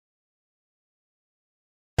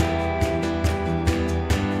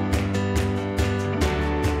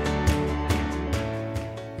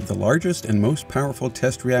largest and most powerful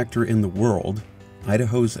test reactor in the world,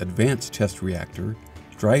 Idaho's Advanced Test Reactor,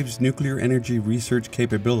 drives nuclear energy research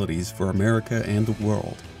capabilities for America and the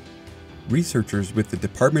world. Researchers with the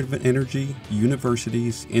Department of Energy,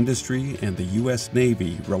 universities, industry, and the U.S.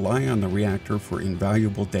 Navy rely on the reactor for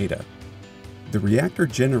invaluable data. The reactor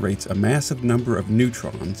generates a massive number of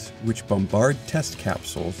neutrons, which bombard test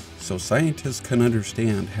capsules so scientists can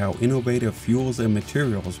understand how innovative fuels and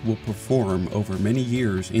materials will perform over many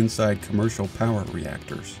years inside commercial power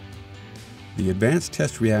reactors. The Advanced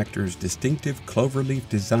Test Reactor's distinctive cloverleaf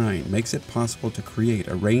design makes it possible to create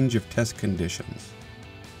a range of test conditions.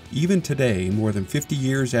 Even today, more than 50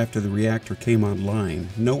 years after the reactor came online,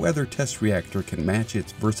 no other test reactor can match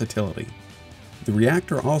its versatility. The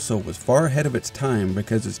reactor also was far ahead of its time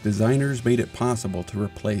because its designers made it possible to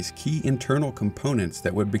replace key internal components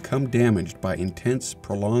that would become damaged by intense,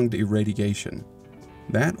 prolonged irradiation.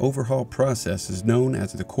 That overhaul process is known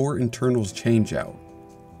as the Core Internals Changeout.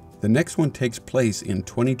 The next one takes place in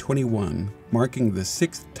 2021, marking the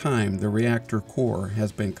 6th time the reactor core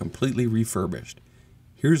has been completely refurbished.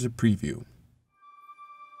 Here's a preview.